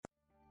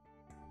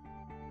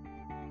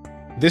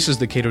This is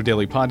the Cato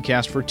Daily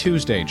Podcast for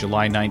Tuesday,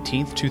 July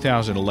 19th,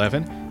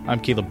 2011.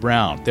 I'm Caleb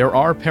Brown. There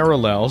are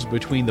parallels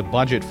between the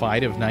budget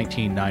fight of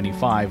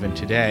 1995 and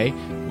today,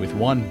 with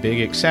one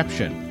big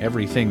exception.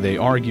 Everything they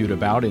argued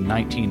about in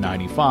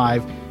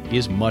 1995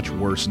 is much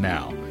worse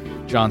now.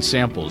 John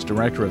Samples,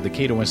 director of the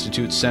Cato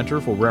Institute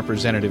Center for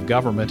Representative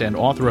Government and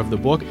author of the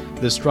book,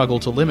 The Struggle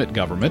to Limit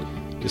Government,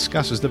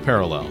 discusses the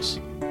parallels.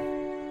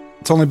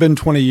 It's only been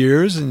 20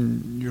 years,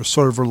 and you're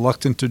sort of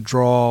reluctant to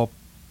draw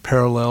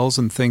parallels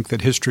and think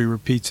that history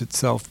repeats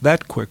itself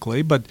that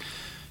quickly. But,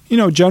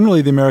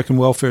 generally the American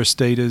welfare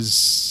state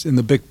is, in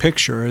the big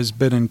picture, has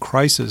been in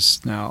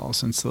crisis now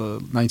since the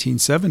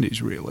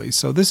 1970s, really.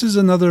 So this is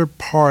another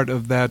part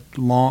of that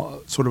long,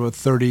 sort of a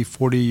 30,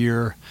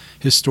 40-year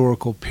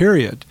historical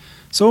period.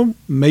 So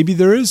maybe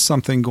there is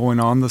something going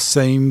on. The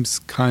same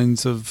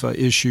kinds of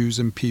issues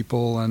and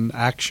people and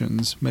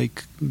actions may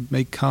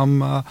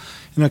come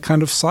in a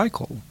kind of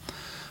cycle.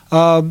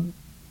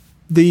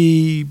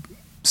 The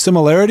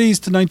similarities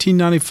to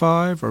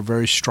 1995 are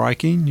very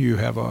striking. You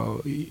have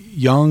a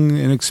young,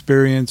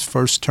 inexperienced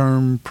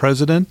first-term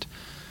president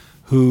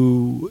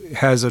who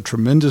has a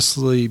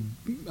tremendously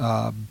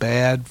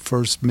bad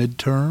first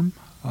midterm.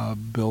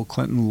 Bill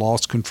Clinton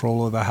lost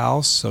control of the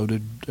House, so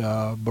did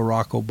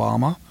Barack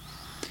Obama.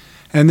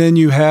 And then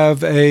you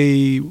have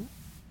a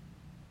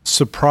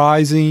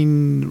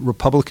surprising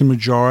Republican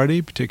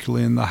majority,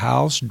 particularly in the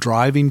House,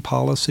 driving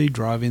policy,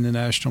 driving the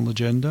national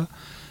agenda.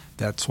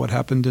 That's what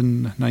happened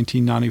in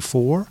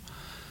 1994.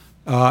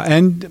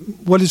 And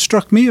what has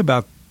struck me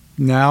about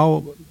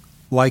now,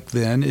 like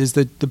then, is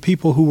that the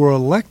people who were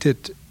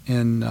elected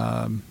in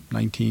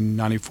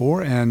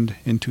 1994 and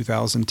in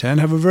 2010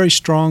 have a very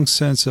strong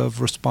sense of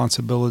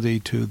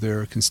responsibility to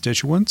their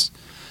constituents,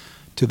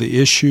 to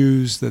the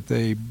issues that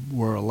they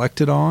were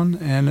elected on,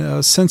 and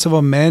a sense of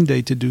a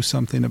mandate to do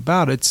something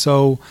about it.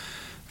 So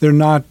they're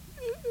not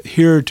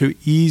here to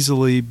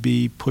easily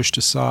be pushed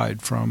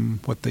aside from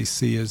what they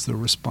see as their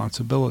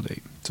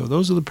responsibility. So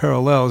those are the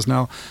parallels.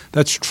 Now,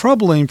 that's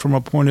troubling from a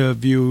point of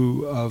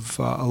view of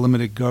a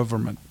limited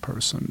government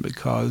person,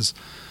 because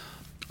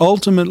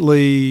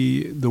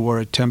ultimately there were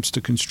attempts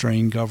to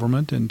constrain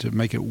government and to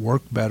make it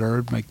work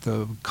better, make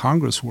the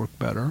Congress work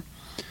better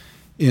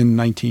in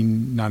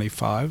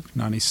 1995,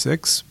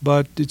 96,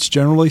 but it's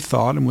generally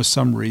thought, and with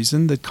some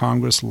reason, that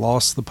Congress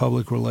lost the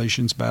public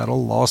relations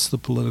battle, lost the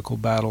political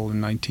battle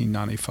in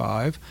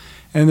 1995,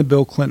 and that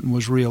Bill Clinton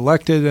was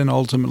reelected, and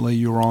ultimately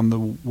you're on the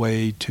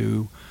way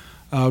to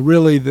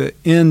really the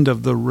end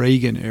of the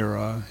Reagan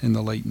era in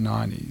the late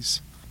 90s.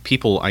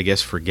 People, I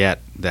guess,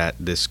 forget that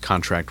this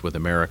contract with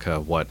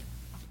America, what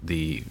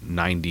the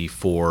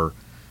 94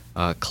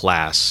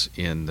 class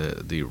in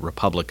the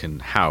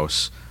Republican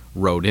House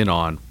wrote in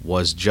on,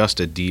 was just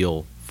a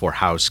deal for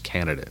House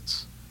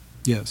candidates.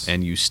 Yes.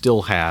 And you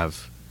still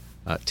have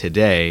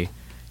today,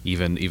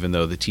 even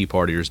though the Tea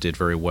Partiers did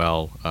very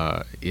well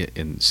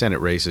in Senate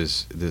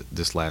races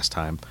this last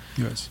time,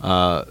 yes,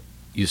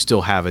 you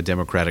still have a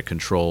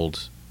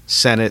Democratic-controlled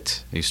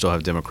Senate. You still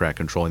have Democrat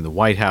controlling the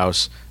White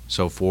House.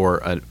 So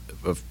for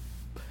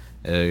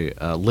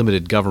a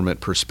limited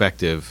government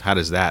perspective, how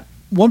does that?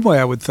 One way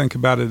I would think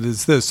about it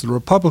is this. The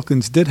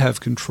Republicans did have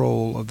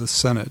control of the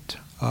Senate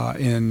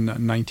in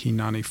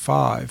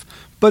 1995.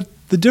 But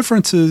the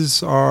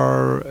differences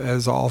are,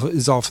 as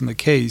is often the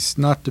case,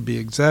 not to be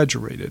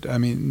exaggerated. I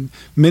mean,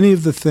 many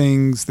of the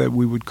things that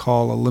we would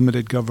call a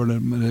limited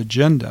government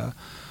agenda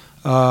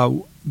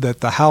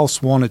that the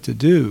House wanted to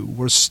do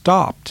were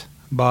stopped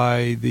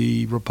by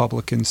the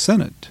Republican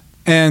Senate.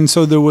 And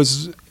so there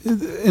was,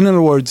 in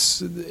other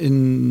words,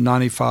 in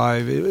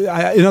 95,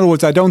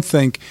 I don't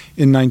think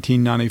in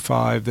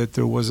 1995 that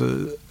there was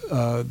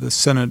the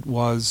Senate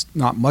was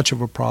not much of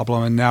a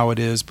problem, and now it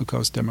is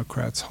because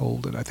Democrats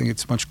hold it. I think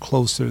it's much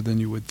closer than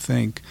you would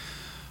think.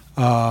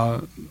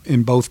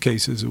 In both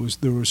cases,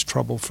 there was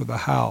trouble for the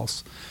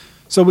House.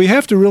 So we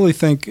have to really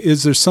think,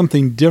 is there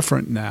something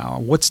different now?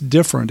 What's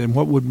different, and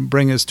what would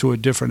bring us to a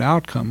different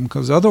outcome?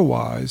 Because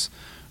otherwise,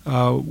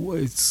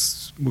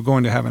 we're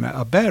going to have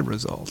a bad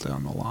result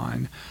down the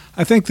line.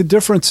 I think the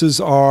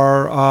differences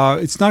are,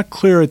 it's not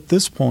clear at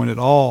this point at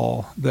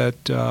all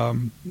that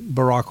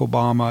Barack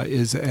Obama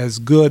is as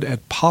good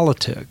at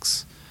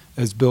politics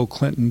as Bill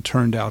Clinton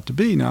turned out to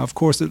be. Now, of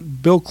course,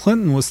 Bill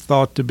Clinton was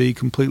thought to be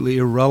completely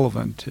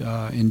irrelevant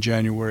in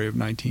January of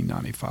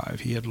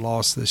 1995. He had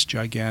lost this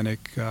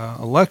gigantic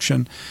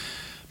election,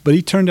 but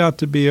he turned out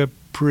to be a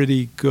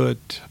pretty good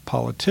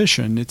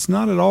politician. It's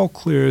not at all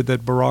clear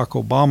that Barack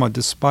Obama,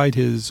 despite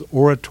his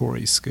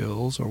oratory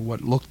skills, or what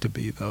looked to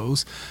be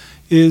those,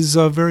 is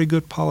a very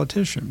good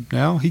politician.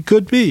 Now, he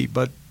could be,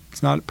 but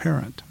it's not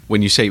apparent.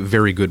 When you say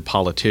very good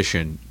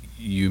politician,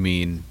 you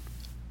mean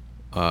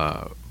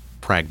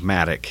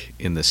pragmatic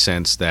in the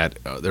sense that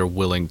they're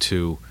willing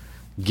to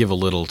give a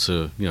little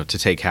to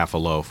take half a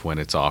loaf when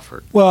it's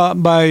offered. Well,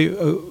 by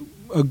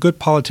a good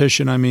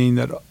politician, I mean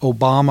that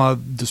Obama,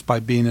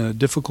 despite being in a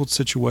difficult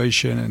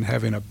situation and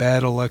having a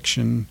bad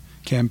election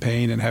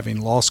campaign and having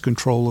lost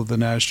control of the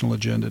national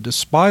agenda.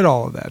 Despite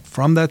all of that,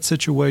 from that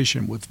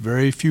situation, with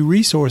very few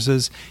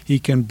resources, he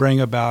can bring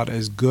about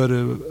as good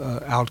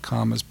an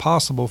outcome as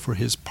possible for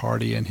his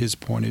party and his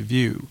point of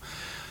view.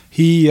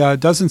 He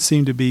doesn't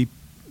seem to be,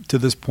 to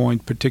this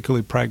point,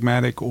 particularly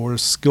pragmatic or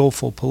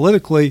skillful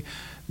politically.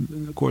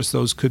 Of course,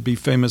 those could be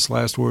famous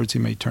last words he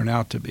may turn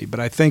out to be. But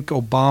I think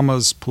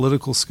Obama's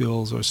political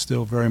skills are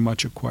still very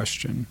much a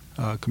question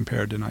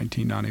compared to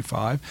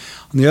 1995.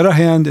 On the other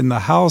hand, in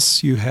the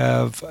House, you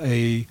have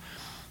a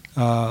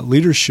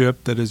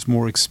leadership that is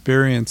more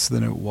experienced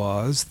than it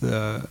was.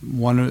 The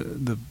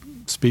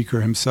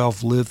Speaker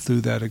himself lived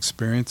through that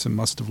experience and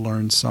must have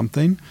learned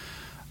something.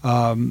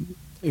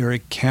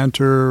 Eric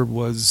Cantor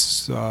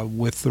was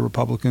with the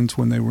Republicans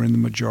when they were in the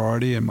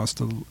majority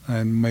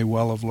and may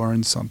well have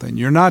learned something.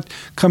 You're not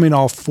coming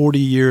off 40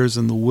 years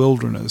in the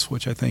wilderness,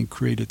 which I think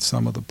created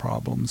some of the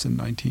problems in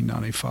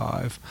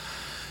 1995.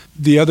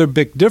 The other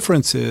big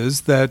difference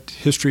is that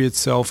history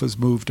itself has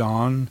moved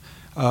on.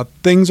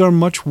 Things are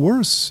much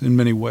worse in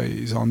many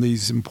ways on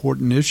these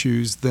important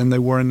issues than they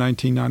were in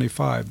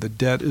 1995. The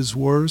debt is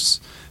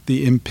worse,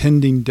 the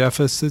impending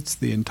deficits,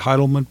 the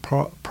entitlement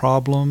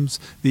problems,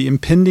 the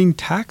impending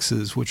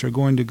taxes, which are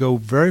going to go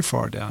very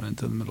far down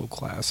into the middle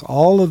class.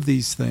 All of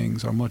these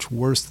things are much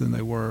worse than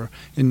they were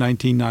in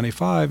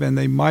 1995, and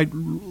they might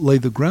lay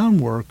the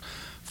groundwork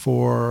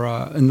for,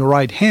 in the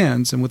right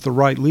hands and with the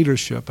right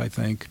leadership, I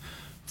think,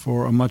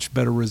 for a much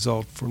better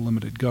result for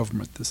limited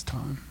government this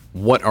time.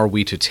 What are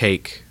we to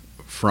take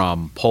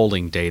from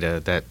polling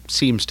data that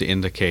seems to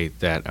indicate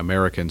that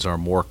Americans are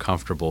more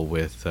comfortable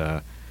with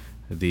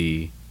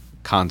the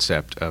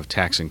concept of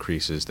tax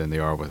increases than they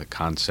are with the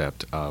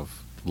concept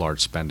of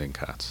large spending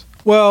cuts?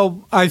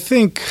 Well, I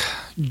think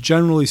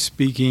generally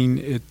speaking,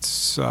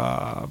 it's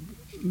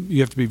you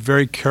have to be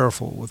very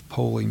careful with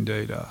polling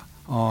data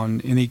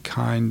on any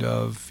kind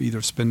of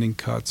either spending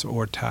cuts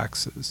or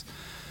taxes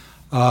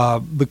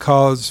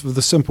because for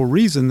the simple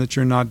reason that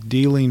you're not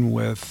dealing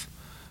with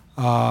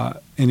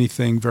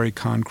anything very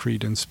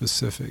concrete and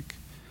specific.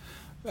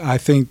 I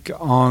think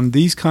on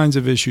these kinds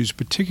of issues,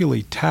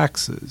 particularly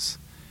taxes,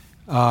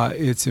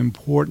 it's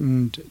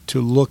important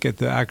to look at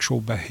the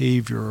actual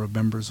behavior of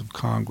members of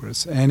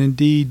Congress and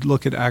indeed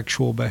look at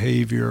actual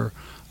behavior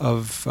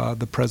of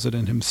the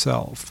president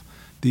himself.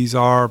 These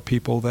are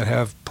people that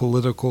have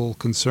political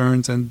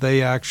concerns and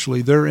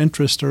their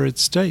interests are at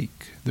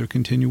stake. Their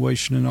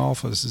continuation in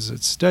office is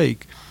at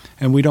stake.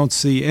 And we don't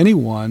see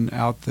anyone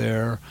out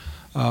there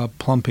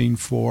plumping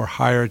for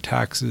higher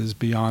taxes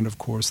beyond, of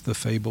course, the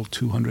fabled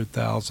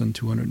 $200,000,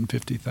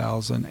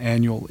 $250,000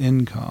 annual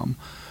income,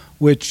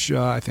 which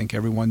I think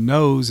everyone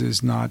knows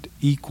is not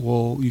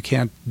equal. You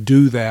can't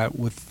do that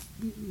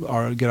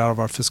get out of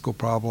our fiscal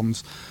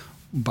problems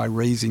by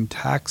raising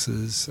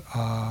taxes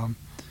on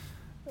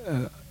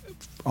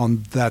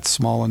that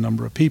small a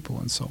number of people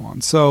and so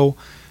on. So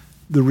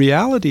the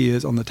reality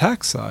is, on the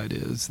tax side,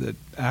 is that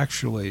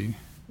actually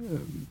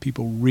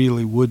people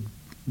really would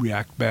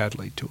react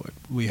badly to it.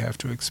 We have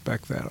to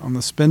expect that. On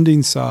the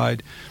spending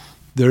side,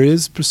 there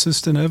is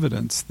persistent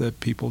evidence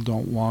that people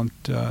don't want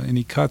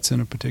any cuts in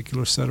a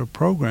particular set of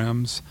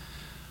programs.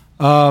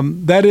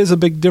 That is a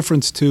big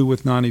difference, too,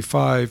 with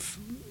 95.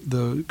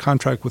 The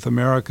contract with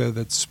America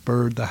that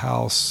spurred the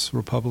House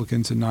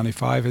Republicans in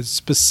 95 has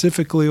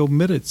specifically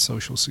omitted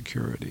Social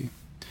Security.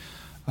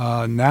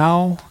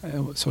 Now,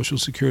 Social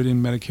Security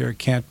and Medicare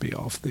can't be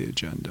off the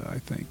agenda, I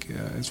think,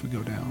 as we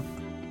go down.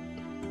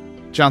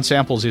 John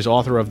Samples is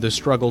author of The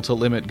Struggle to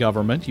Limit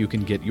Government. You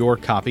can get your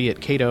copy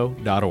at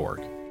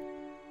cato.org.